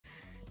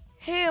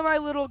Hey my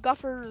little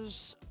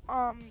guffers,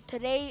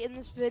 today in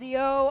this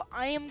video,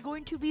 I am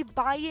going to be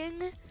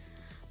buying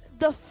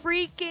the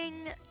freaking,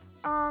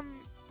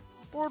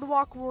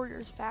 Boardwalk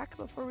Warriors pack.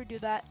 Before we do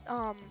that,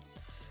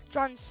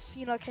 John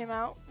Cena came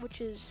out,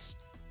 which is,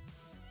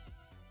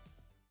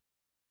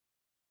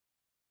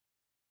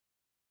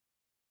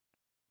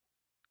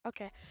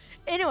 okay.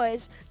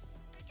 Anyways,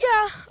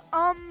 yeah,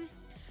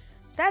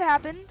 that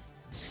happened,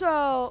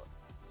 so,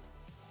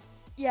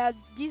 yeah,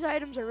 these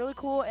items are really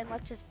cool, and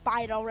let's just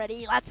buy it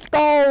already. Let's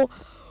go!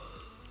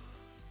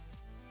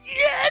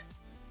 Yeah!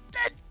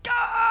 Let's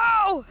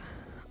go!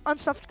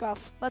 Unstuffed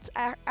Guff. Let's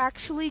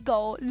actually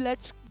go.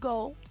 Let's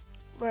go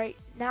right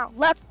now.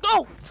 Let's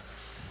go!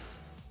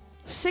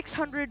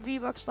 600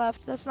 V-Bucks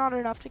left. That's not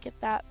enough to get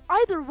that.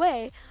 Either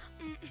way,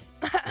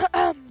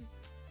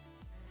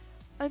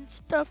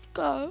 Unstuffed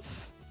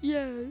Guff.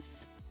 Yes.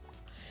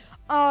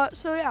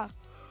 So yeah.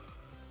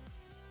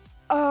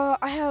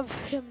 I have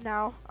him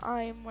now.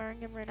 I'm wearing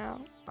him right now.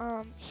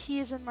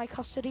 He is in my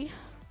custody.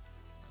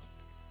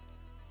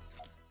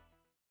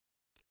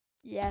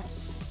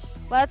 Yes.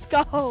 Let's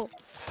go.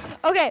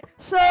 Okay,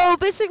 so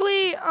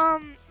basically, I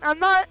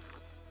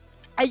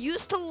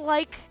used to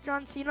like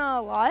John Cena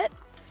a lot.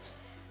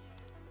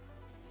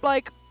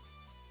 Like,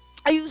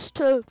 I used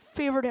to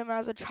favorite him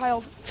as a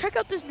child. Check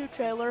out this new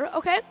trailer,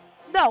 okay?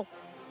 No.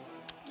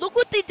 Look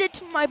what they did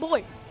to my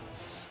boy.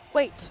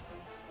 Wait.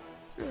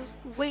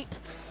 Wait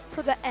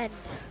for the end.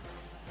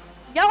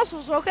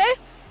 Yelsos, okay?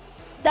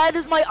 That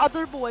is my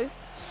other boy,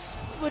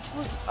 which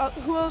was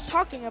who I was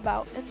talking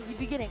about in the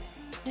beginning.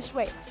 Just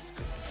wait.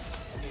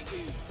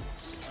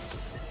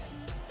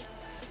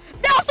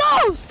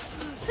 Yelsos!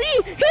 See?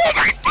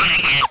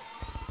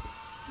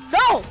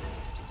 No!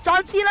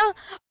 John Cena,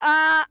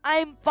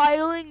 I'm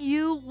filing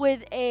you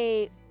with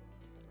a...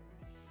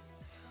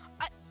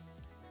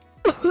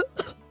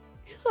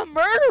 He's a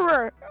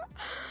murderer!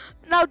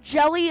 Now,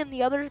 Jelly, in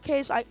the other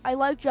case, I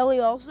like Jelly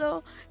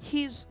also.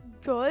 He's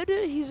good.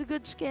 He's a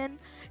good skin.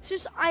 It's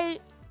just,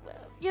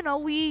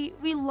 we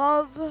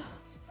love,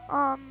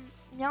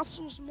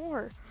 Nyassos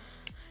more.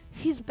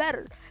 He's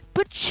better.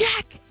 But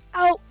check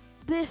out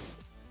this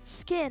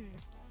skin.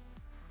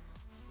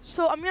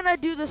 So I'm gonna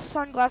do the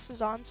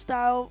sunglasses on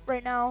style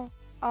right now,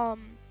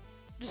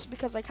 just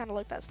because I kind of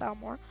like that style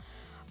more.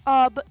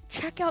 But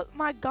check out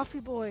my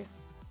Guffy boy.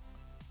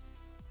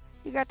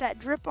 You got that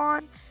drip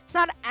on. It's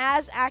not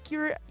as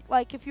accurate,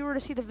 like if you were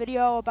to see the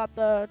video about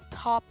the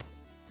top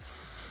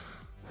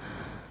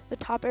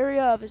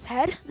area of his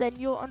head, then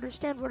you'll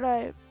understand what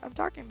I'm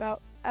talking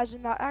about, as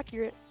in not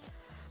accurate.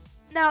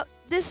 Now,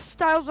 this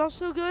style's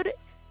also good.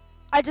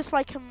 I just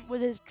like him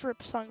with his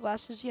drip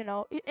sunglasses, you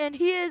know. And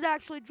he is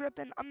actually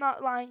dripping. I'm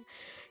not lying.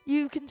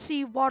 You can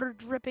see water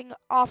dripping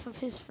off of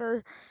his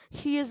fur.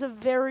 He is a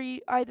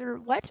very either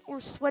wet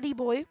or sweaty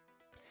boy.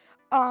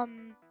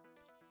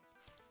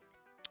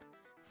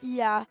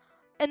 Yeah.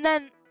 And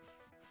then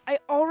I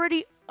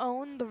already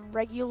own the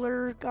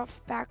regular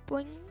Guff back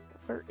bling.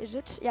 Or is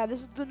it? Yeah,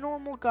 this is the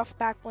normal Guff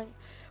back bling.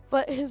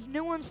 But his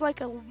new one's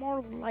like a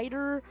more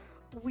lighter,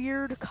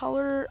 weird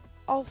color.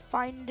 I'll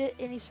find it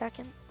any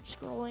second.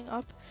 Scrolling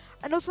up.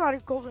 I know it's not a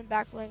golden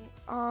back bling.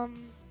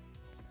 Come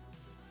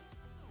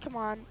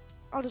on.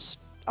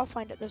 I'll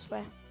find it this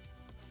way.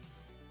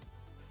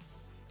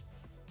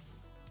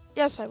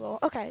 Yes, I will.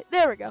 Okay,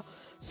 there we go.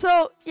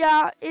 So,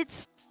 yeah,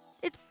 it's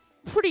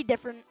pretty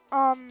different.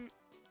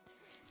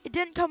 It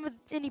didn't come with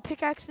any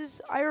pickaxes.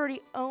 I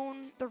already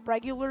own the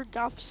regular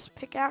Guff's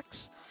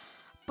pickaxe,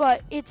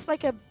 but it's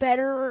like a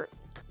better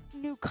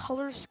new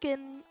color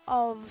skin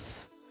of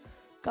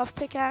Guff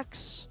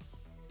pickaxe.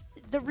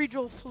 The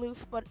Regal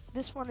Floof, but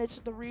this one is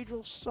the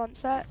Regal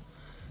Sunset.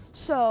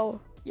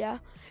 So, yeah.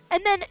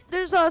 And then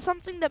there's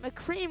something that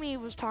McCreamy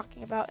was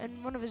talking about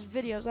in one of his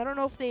videos. I don't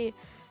know if they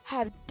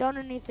have done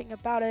anything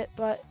about it,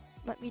 but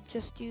let me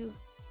just do...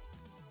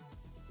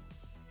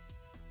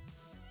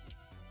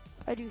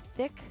 I do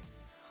thick.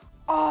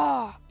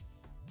 Oh,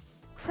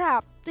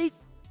 crap.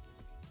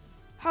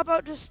 How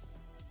about just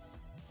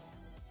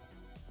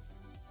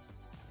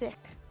thick?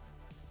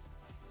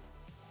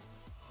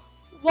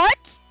 What?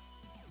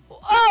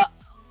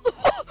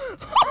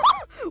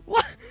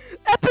 What?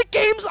 Epic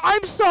Games,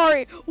 I'm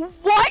sorry.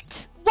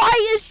 What?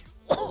 Why is...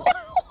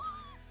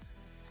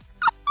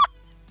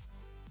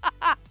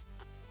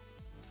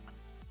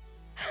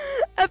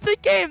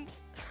 Epic Games.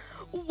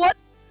 What?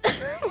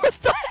 What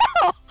the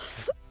hell?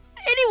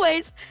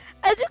 Anyways,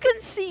 as you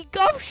can see,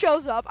 Guff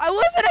shows up. I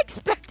wasn't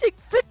expecting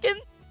freaking...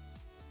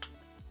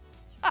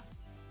 I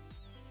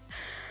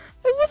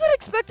wasn't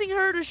expecting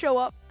her to show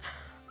up.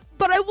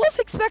 But I was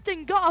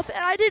expecting Guff,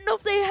 and I didn't know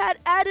if they had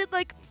added,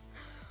 like...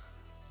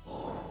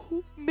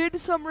 not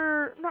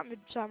midsummer.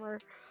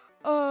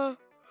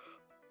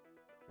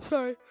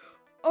 Sorry.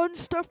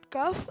 Unstuffed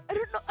Guff? I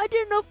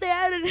didn't know if they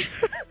added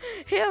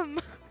him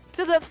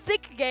to the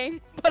thick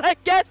gang, but I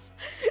guess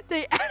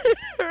they added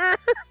her.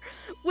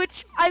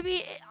 Which, I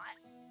mean,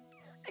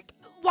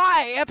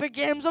 why, Epic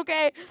Games,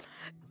 okay?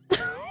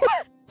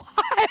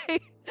 Why?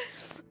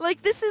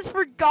 Like, this is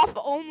for Guff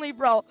only,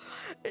 bro.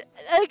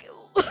 Like,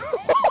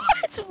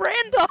 it's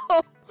random.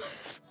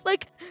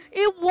 Like,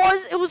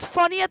 it was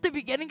funny at the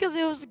beginning because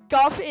it was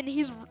Guff and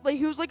he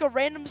was like a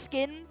random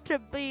skin to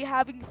be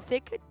having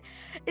thick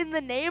in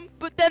the name,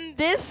 but then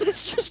this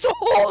is just a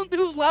whole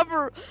new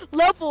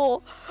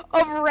level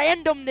of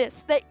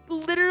randomness that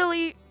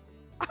literally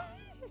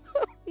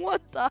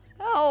what the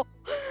hell,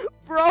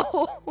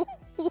 bro?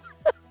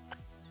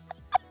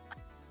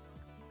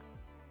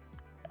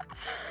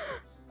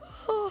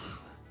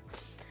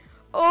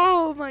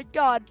 Oh my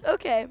god.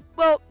 Okay.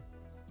 Well,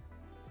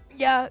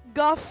 yeah,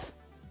 Guff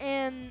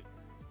and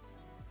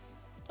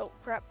oh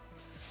crap.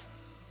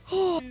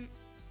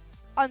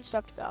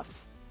 Unstuffed Guff.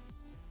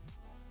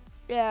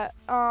 Yeah,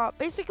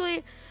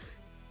 basically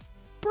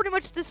pretty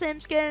much the same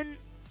skin.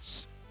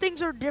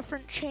 Things are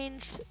different,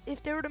 changed.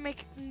 If they were to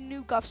make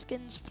new Guff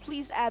skins,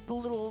 please add the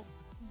little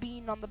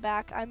bean on the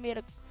back. I made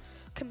a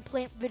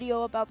complaint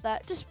video about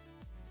that. Just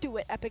do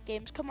it, Epic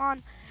Games. Come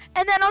on.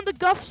 And then on the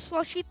Guff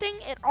slushy thing,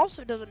 it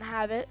also doesn't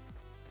have it.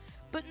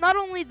 But not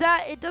only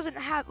that, it doesn't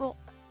have, well,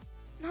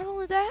 not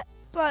only that,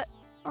 but,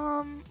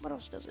 what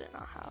else does it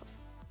not have?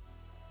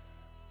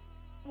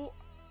 Well,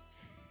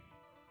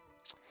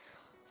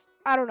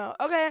 I don't know.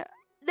 Okay,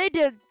 they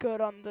did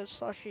good on the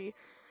slushy.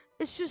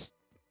 It's just,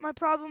 my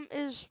problem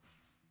is,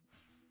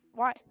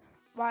 why?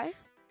 Why?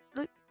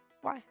 Like,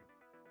 why?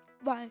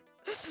 Why?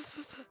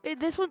 Hey,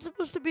 this one's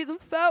supposed to be the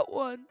fat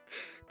one.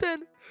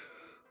 Then,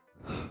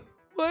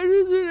 why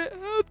doesn't it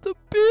have the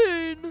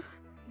bin?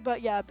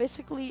 But yeah,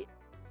 basically,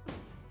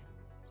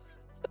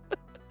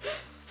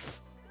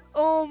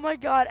 oh my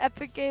god,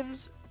 Epic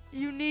Games,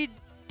 you need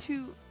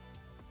to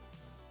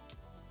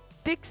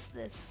fix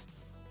this.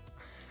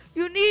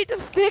 You need to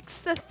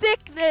fix the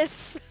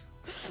thickness.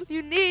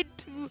 You need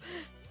to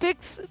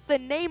fix the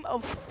name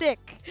of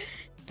thick.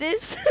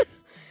 This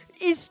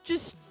is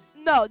just,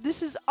 no,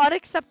 this is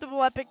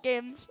unacceptable, Epic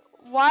Games.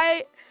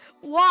 Why?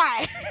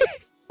 Why?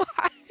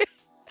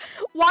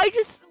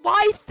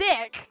 Why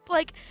thick?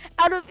 Like,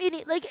 out of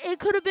any, like, it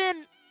could have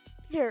been,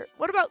 here,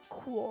 what about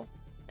cool?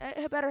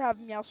 I better have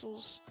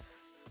Meowscles.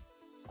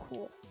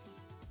 Cool.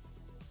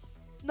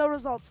 No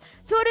results.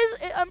 So it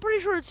is, I'm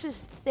pretty sure it's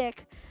just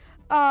thick.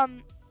 But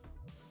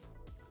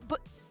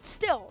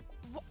still,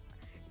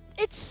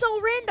 it's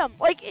so random.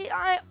 Like, it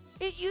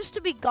used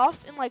to be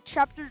Guff in, like,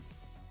 chapter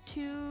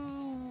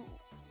 2,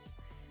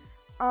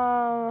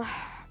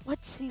 what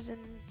season?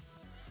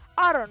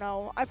 I don't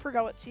know. I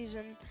forgot what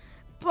season.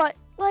 But,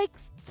 like,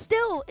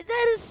 still,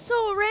 that is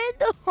so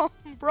random,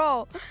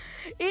 bro.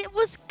 It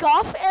was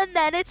Guff and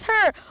then it's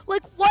her.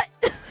 Like, what?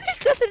 It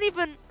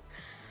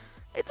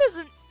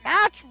doesn't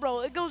match,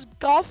 bro. It goes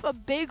Guff, a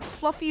big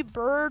fluffy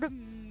bird,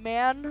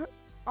 man,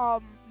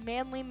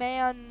 manly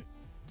man,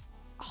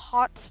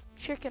 hot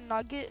chicken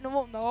nugget.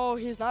 No,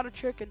 he's not a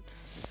chicken.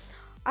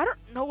 I don't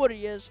know what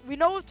he is. We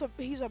know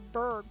he's a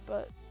bird,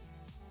 but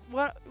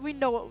we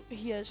know what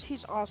he is.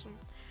 He's awesome.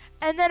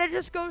 And then it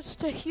just goes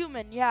to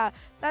human. Yeah,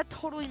 that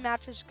totally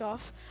matches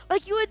Guff.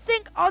 Like, you would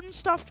think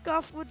unstuffed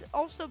Guff would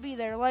also be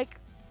there. Like,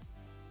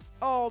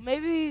 oh,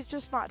 maybe he's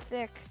just not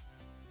thick.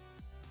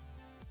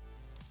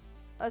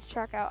 Let's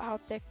check out how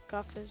thick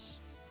Guff is.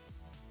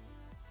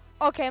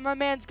 Okay, my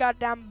man's got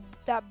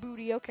that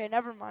booty. Okay,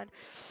 never mind.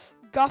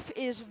 Guff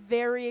is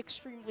very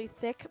extremely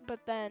thick,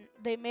 but then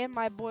they made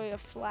my boy a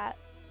flat.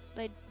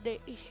 They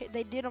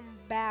did him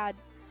bad.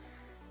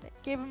 They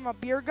gave him a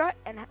beer gut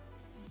and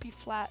be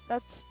flat.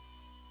 That's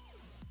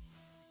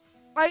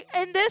like,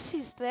 in this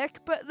he's thick,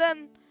 but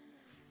then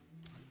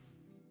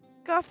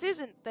Guff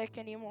isn't thick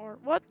anymore.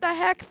 What the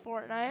heck,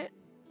 Fortnite?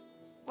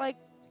 Like,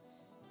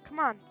 come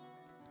on.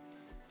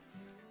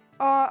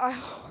 I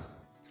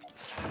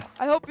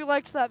hope you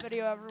liked that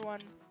video, everyone.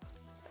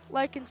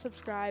 Like and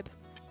subscribe.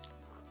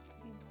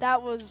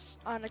 That was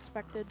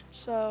unexpected,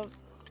 so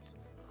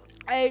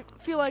I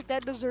feel like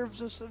that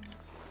deserves a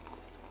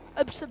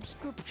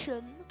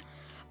subscription.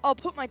 I'll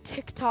put my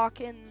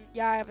TikTok in.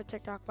 Yeah, I have a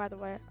TikTok, by the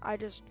way. I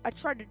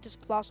tried to just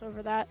gloss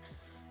over that.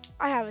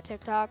 I have a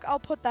TikTok. I'll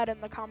put that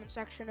in the comment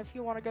section if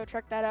you want to go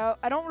check that out.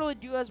 I don't really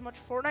do as much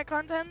Fortnite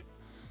content,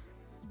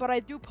 but I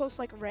do post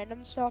like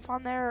random stuff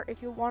on there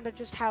if you want to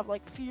just have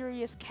like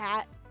Furious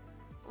Cat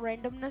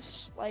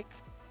randomness, like,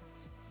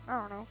 I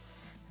don't know.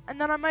 And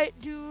then I might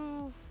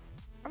do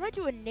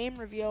a name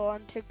reveal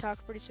on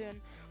TikTok pretty soon.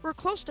 We're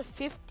close to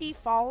 50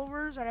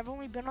 followers, and I've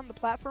only been on the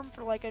platform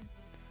for like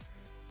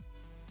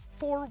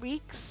 4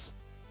 weeks.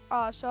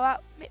 So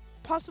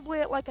possibly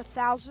at like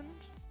 1,000,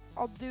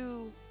 I'll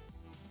do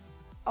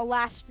a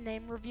last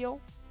name reveal.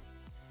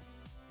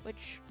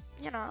 Which,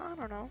 you know, I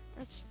don't know.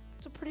 It's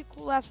a pretty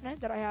cool last name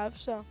that I have.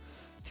 So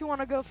if you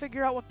want to go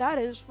figure out what that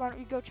is, why don't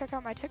you go check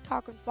out my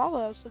TikTok and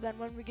follow. So then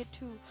when we get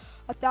to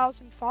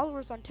 1,000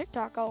 followers on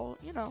TikTok, I'll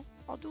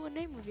do a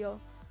name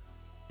reveal.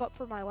 But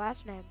for my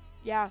last name,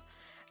 yeah.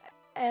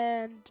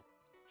 And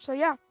so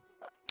yeah,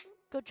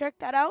 go check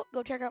that out.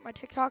 Go check out my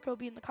TikTok. It'll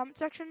be in the comment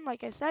section,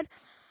 like I said.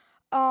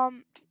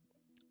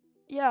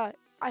 Yeah,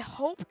 I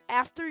hope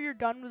after you're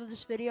done with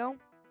this video,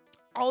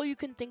 all you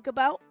can think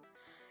about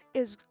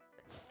is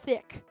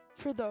thick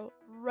for the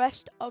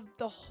rest of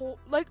the whole,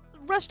 like,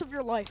 rest of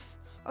your life.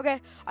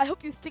 Okay? I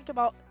hope you think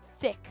about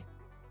thick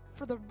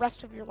for the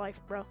rest of your life,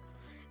 bro.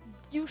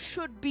 You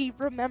should be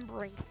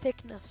remembering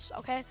thickness,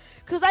 okay?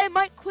 Because I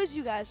might quiz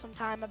you guys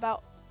sometime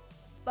about,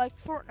 like,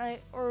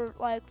 Fortnite or,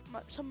 like,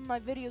 some of my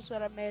videos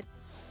that I made.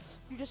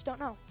 You just don't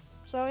know.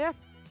 So, yeah.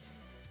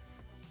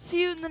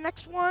 See you in the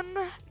next one,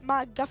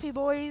 my Guffy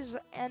boys,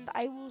 and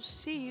I will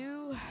see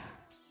you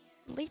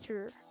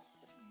later.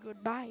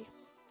 Goodbye.